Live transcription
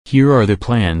Here are the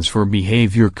plans for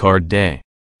Behavior Card Day.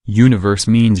 Universe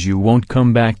means you won't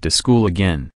come back to school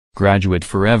again, graduate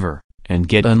forever, and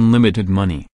get unlimited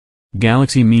money.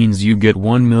 Galaxy means you get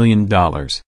 $1 million.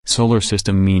 Solar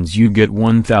system means you get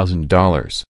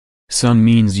 $1,000. Sun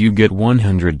means you get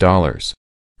 $100.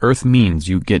 Earth means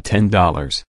you get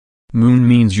 $10. Moon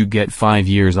means you get 5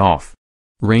 years off.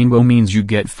 Rainbow means you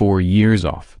get 4 years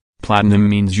off. Platinum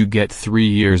means you get 3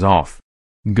 years off.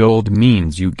 Gold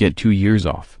means you get 2 years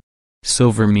off.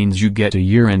 Silver means you get 1.5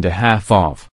 years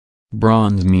off.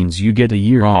 Bronze means you get a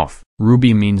year off.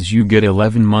 Ruby means you get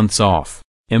 11 months off.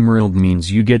 Emerald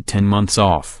means you get 10 months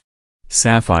off.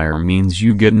 Sapphire means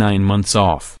you get 9 months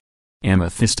off.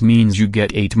 Amethyst means you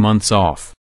get 8 months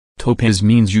off. Topaz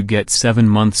means you get 7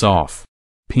 months off.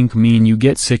 Pink mean you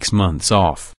get 6 months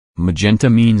off. Magenta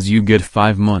means you get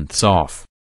 5 months off.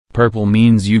 Purple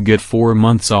means you get 4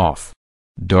 months off.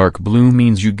 Dark blue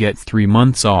means you get 3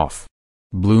 months off.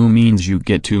 Blue means you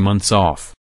get 2 months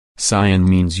off. Cyan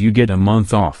means you get a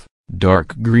month off.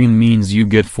 Dark green means you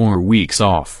get 4 weeks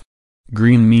off.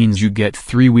 Green means you get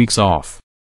 3 weeks off.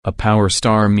 A power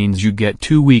star means you get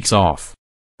 2 weeks off.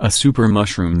 A super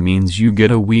mushroom means you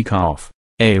get a week off.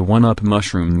 A 1-up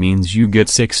mushroom means you get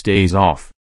 6 days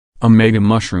off. A mega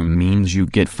mushroom means you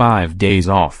get 5 days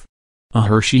off. A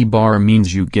Hershey bar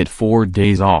means you get 4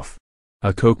 days off.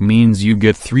 A Coke means you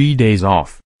get 3 days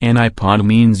off. An iPod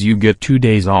means you get 2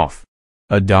 days off.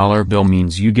 A dollar bill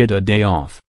means you get a day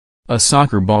off. A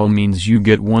soccer ball means you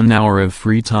get 1 hour of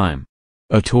free time.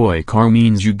 A toy car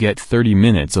means you get 30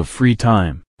 minutes of free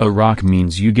time. A rock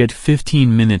means you get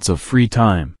 15 minutes of free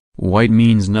time. White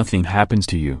means nothing happens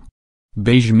to you.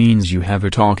 Beige means you have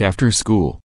a talk after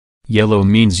school. Yellow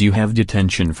means you have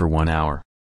detention for 1 hour.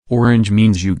 Orange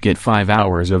means you get 5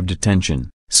 hours of detention.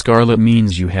 Scarlet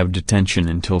means you have detention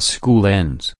until school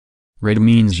ends. Red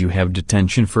means you have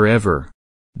detention forever.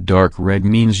 Dark red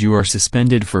means you are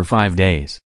suspended for 5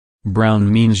 days. Brown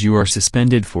means you are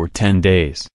suspended for 10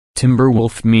 days.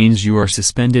 Timberwolf means you are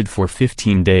suspended for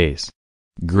 15 days.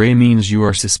 Gray means you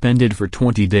are suspended for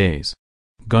 20 days.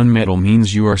 Gunmetal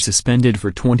means you are suspended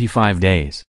for 25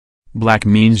 days. Black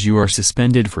means you are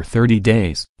suspended for 30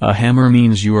 days. A hammer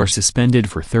means you are suspended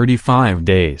for 35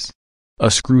 days. A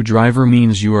screwdriver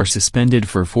means you are suspended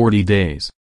for 40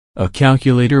 days. A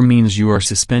calculator means you are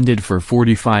suspended for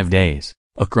 45 days.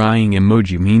 A crying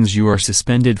emoji means you are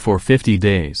suspended for 50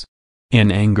 days.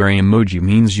 An angry emoji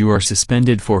means you are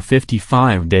suspended for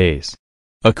 55 days.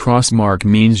 A cross mark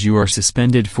means you are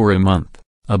suspended for a month.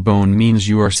 A bone means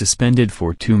you are suspended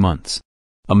for 2 months.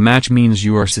 A match means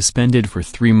you are suspended for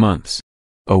 3 months.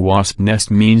 A wasp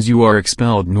nest means you are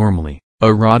expelled normally.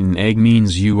 A rotten egg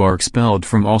means you are expelled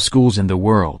from all schools in the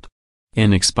world.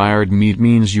 An expired meat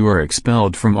means you are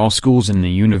expelled from all schools in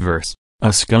the universe.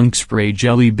 A skunk spray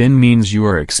jelly bin means you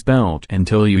are expelled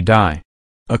until you die.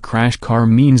 A crash car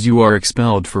means you are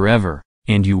expelled forever,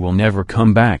 and you will never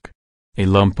come back. A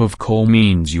lump of coal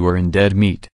means you are in dead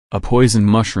meat. A poison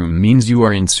mushroom means you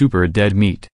are in super dead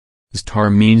meat. Star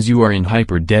means you are in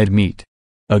hyper dead meat.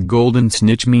 A golden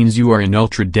snitch means you are in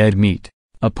ultra dead meat.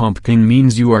 A pumpkin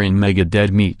means you are in mega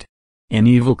dead meat. An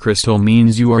evil crystal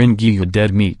means you are in giga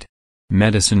dead meat.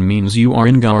 Medicine means you are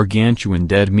in gargantuan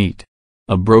dead meat.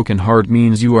 A broken heart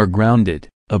means you are grounded.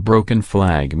 A broken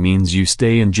flag means you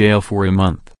stay in jail for a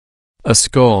month. A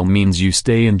skull means you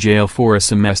stay in jail for a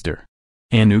semester.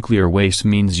 A nuclear waste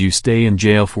means you stay in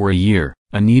jail for a year.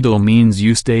 A needle means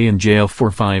you stay in jail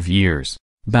for 5 years.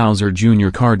 Bowser Jr.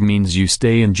 card means you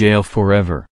stay in jail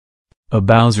forever. A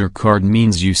Bowser card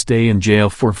means you stay in jail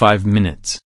for 5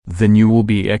 minutes, then you will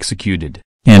be executed.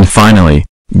 And finally,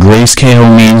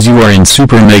 Grayscale means you are in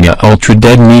super mega ultra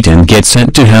dead meat and get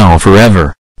sent to hell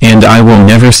forever, and I will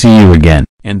never see you again.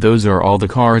 And those are all the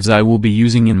cards I will be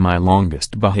using in my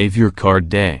longest behavior card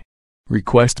day.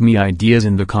 Request me ideas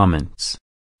in the comments.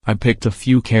 I picked a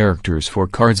few characters for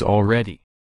cards already.